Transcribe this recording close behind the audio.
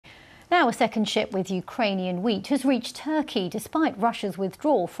Now a second ship with Ukrainian wheat has reached Turkey despite Russia's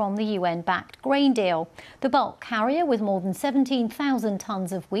withdrawal from the UN-backed grain deal. The bulk carrier, with more than 17,000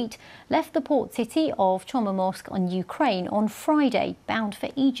 tonnes of wheat, left the port city of Chornomorsk on Ukraine on Friday, bound for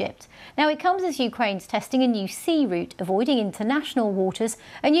Egypt. Now it comes as Ukraine's testing a new sea route, avoiding international waters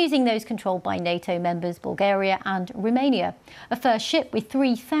and using those controlled by NATO members Bulgaria and Romania. A first ship with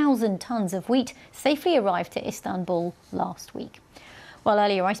 3,000 tonnes of wheat safely arrived to Istanbul last week. Well,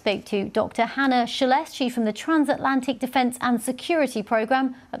 earlier I spoke to Dr. Hannah Shelest. She's from the Transatlantic Defence and Security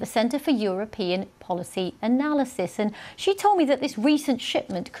Programme at the Centre for European Policy Analysis. And she told me that this recent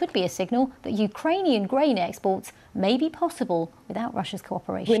shipment could be a signal that Ukrainian grain exports may be possible without Russia's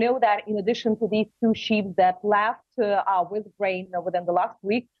cooperation. We know that in addition to these two ships that left with grain within the last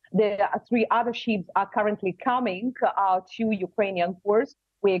week, the three other ships are currently coming to Ukrainian ports.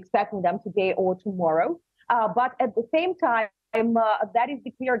 We're expecting them today or tomorrow. But at the same time, that is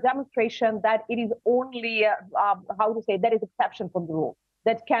the clear demonstration that it is only, that is exception from the rule.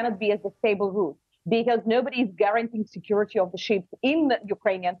 That cannot be as a stable route, because nobody is guaranteeing security of the ships in the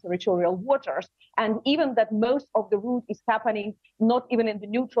Ukrainian territorial waters. And even that most of the route is happening not even in the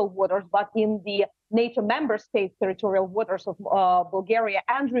neutral waters, but in the NATO member states' territorial waters of Bulgaria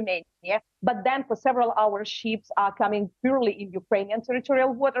and Romania. But then for several hours, ships are coming purely in Ukrainian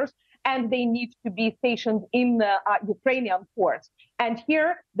territorial waters, and they need to be stationed in Ukrainian ports. And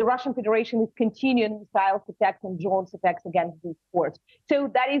here, the Russian Federation is continuing missile attacks and drone attacks against these ports. So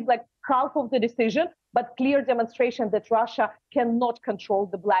that is like half of the decision, but clear demonstration that Russia cannot control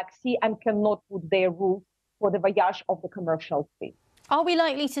the Black Sea and cannot put their rules for the voyage of the commercial fleet. Are we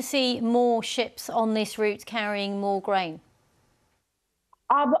likely to see more ships on this route carrying more grain?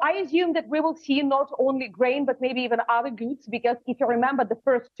 I assume that we will see not only grain, but maybe even other goods, because if you remember the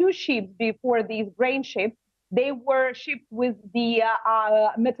first two ships before these grain ships, they were shipped with the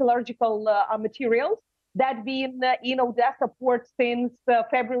metallurgical materials that been in Odessa port since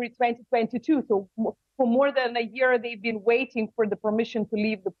February 2022. So for more than a year, they've been waiting for the permission to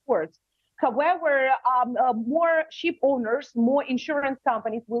leave the ports. However, more ship owners, more insurance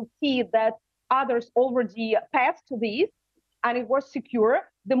companies will see that others already passed these and it was secure,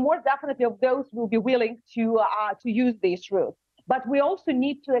 the more definitely of those will be willing to use this route. But we also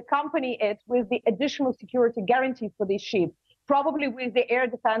need to accompany it with the additional security guarantees for these ships, probably with the air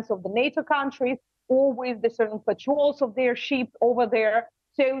defense of the NATO countries or with the certain patrols of their ships over there.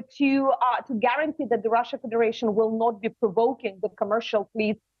 So to guarantee that the Russian Federation will not be provoking the commercial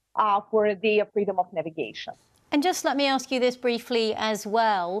fleet for their freedom of navigation. And just let me ask you this briefly as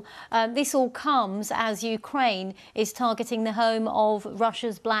well. This all comes as Ukraine is targeting the home of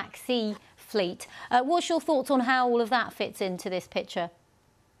Russia's Black Sea fleet. What's your thoughts on how all of that fits into this picture?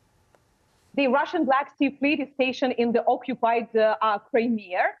 The Russian Black Sea fleet is stationed in the occupied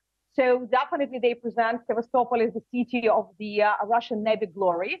Crimea. So definitely they present Sevastopol as the city of the Russian Navy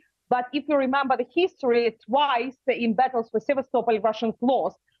glory. But if you remember the history, twice in battles for Sevastopol, Russians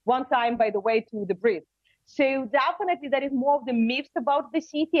lost. One time, by the way, to the Brits. So definitely there is more of the myths about the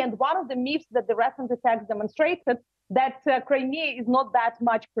city. And one of the myths that the recent attacks demonstrated that Crimea is not that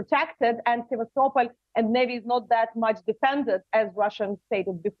much protected and Sevastopol and Navy is not that much defended, as Russians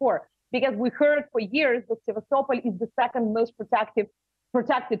stated before. Because we heard for years that Sevastopol is the second most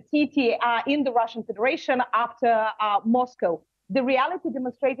protected city in the Russian Federation after Moscow. The reality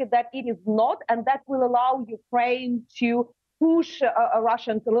demonstrated that it is not, and that will allow Ukraine to push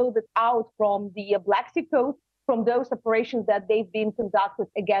Russians a little bit out from the Black Sea coast, from those operations that they've been conducted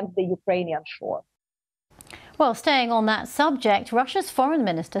against the Ukrainian shore. Well, staying on that subject, Russia's Foreign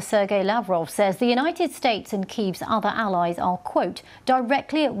Minister Sergei Lavrov says the United States and Kyiv's other allies are, quote,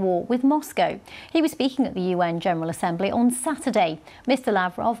 directly at war with Moscow. He was speaking at the UN General Assembly on Saturday. Mr.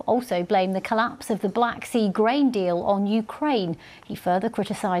 Lavrov also blamed the collapse of the Black Sea grain deal on Ukraine. He further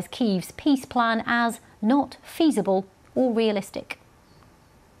criticised Kyiv's peace plan as not feasible or realistic.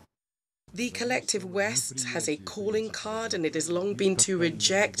 The collective West has a calling card, and it has long been to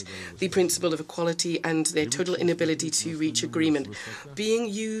reject the principle of equality and their total inability to reach agreement. Being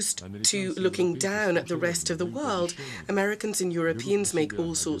used to looking down at the rest of the world, Americans and Europeans make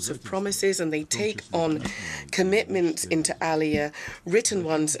all sorts of promises and they take on commitments inter alia, written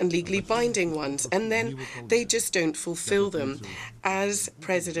ones and legally binding ones, and then they just don't fulfill them. As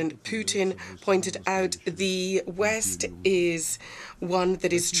President Putin pointed out, the West is one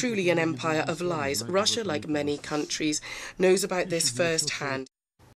that is truly an empire of lies. Russia, like many countries, knows about this firsthand.